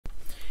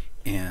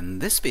In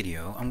this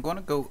video, I'm going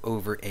to go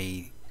over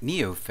a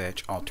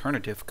neofetch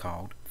alternative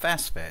called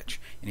Fastfetch.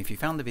 And if you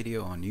found the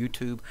video on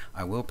YouTube,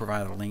 I will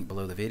provide a link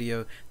below the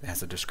video that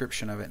has a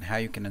description of it and how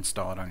you can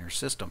install it on your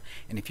system.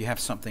 And if you have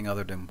something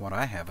other than what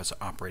I have as an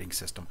operating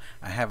system,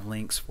 I have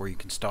links where you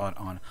can install it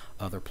on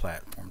other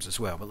platforms as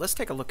well. But let's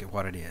take a look at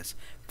what it is.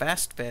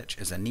 Fastfetch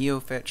is a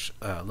neofetch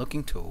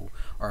looking tool,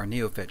 or a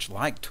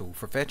neofetch-like tool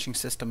for fetching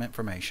system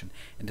information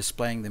and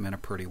displaying them in a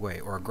pretty way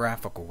or a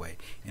graphical way.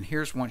 And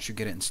here's, once you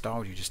get it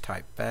installed, you just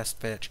type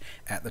Fastfetch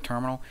at the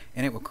terminal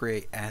and it will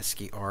create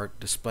ASCII art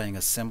displaying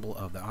a symbol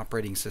of the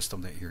operating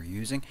system that you're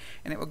using,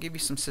 and it will give you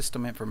some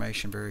system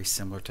information very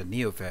similar to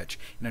neofetch.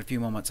 In a few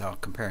moments I'll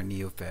compare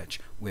neofetch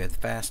with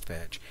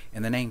Fastfetch.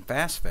 And the name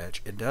Fastfetch,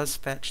 it does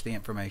fetch the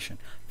information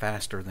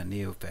faster than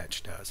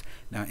neofetch does.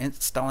 Now,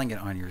 installing it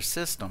on your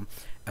system,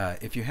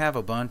 if you have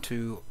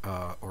Ubuntu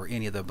or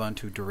any of the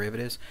Ubuntu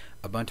derivatives,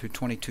 Ubuntu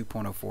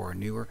 22.04 or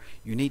newer,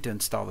 you need to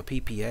install the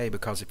PPA,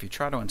 because if you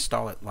try to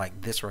install it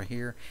like this right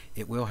here,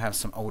 it will have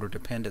some older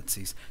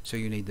dependencies, so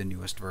you need the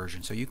newest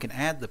version. So you can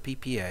add the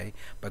PPA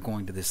by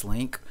going to this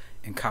link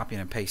and copying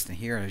and pasting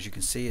here, and as you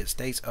can see, it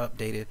stays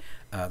updated.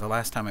 The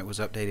last time it was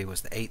updated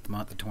was the 8th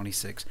month, the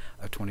 26th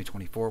of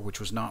 2024,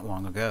 which was not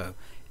long ago.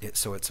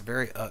 So it's a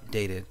very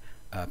updated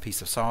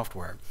piece of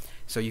software.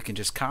 So you can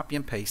just copy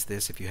and paste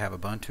this if you have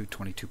Ubuntu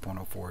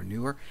 22.04 or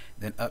newer,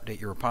 then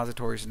update your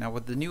repositories. Now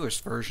with the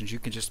newest versions, you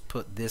can just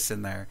put this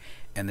in there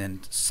and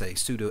then say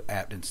sudo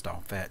apt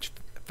install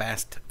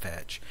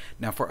fastfetch.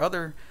 Now for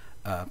other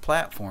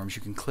platforms,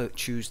 you can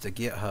choose the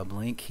GitHub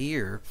link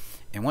here,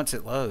 and once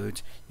it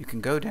loads, you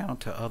can go down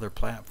to other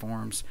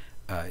platforms.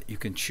 You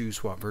can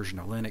choose what version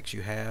of Linux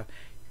you have.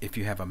 If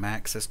you have a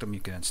Mac system,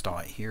 you can install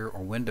it here,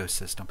 or Windows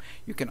system.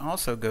 You can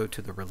also go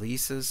to the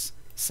releases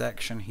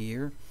section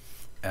here,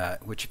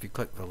 which if you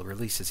click the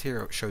releases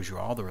here, it shows you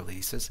all the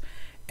releases.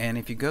 And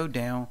if you go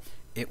down,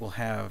 it will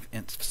have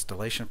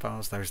installation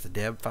files. There's the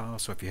deb file.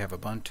 So if you have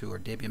Ubuntu or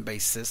Debian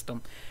based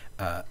system,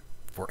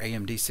 for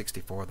AMD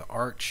 64, the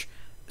Arch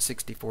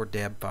 64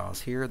 deb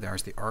files here.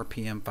 There's the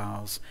RPM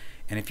files.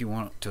 And if you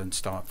want to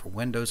install it for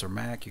Windows or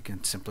Mac, you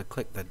can simply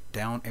click the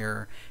down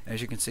arrow. And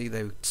as you can see,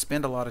 they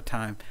spend a lot of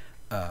time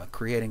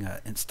creating an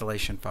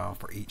installation file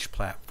for each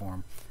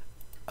platform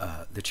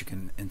that you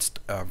can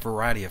a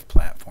variety of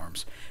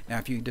platforms. Now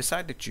if you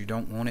decide that you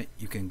don't want it,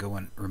 you can go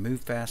and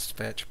remove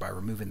Fastfetch by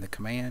removing the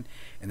command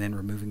and then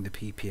removing the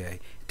PPA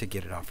to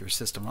get it off your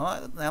system.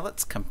 Now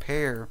let's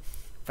compare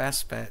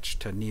Fastfetch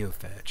to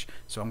neofetch.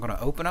 So I'm going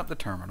to open up the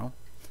terminal,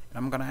 and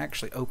I'm going to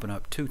actually open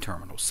up two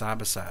terminals side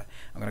by side.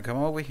 I'm going to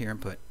come over here and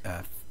put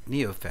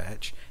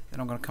neofetch, then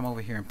I'm going to come over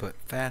here and put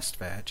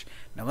Fastfetch.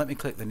 Now let me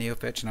click the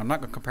neofetch, and I'm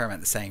not going to compare them at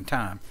the same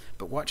time,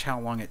 but watch how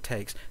long it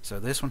takes. So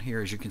this one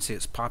here, as you can see,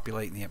 it's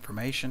populating the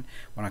information.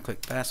 When I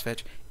click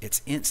Fastfetch,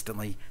 it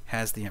instantly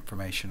has the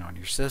information on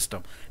your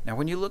system. Now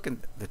when you look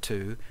at the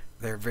two,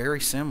 they're very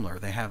similar.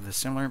 They have the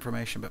similar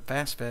information, but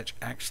Fastfetch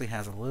actually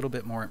has a little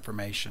bit more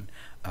information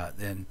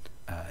than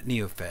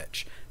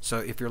neofetch. So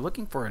if you're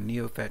looking for a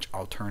neofetch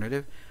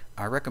alternative,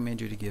 I recommend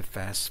you to give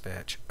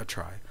Fastfetch a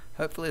try.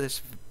 Hopefully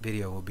this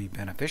video will be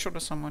beneficial to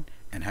someone,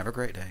 and have a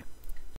great day.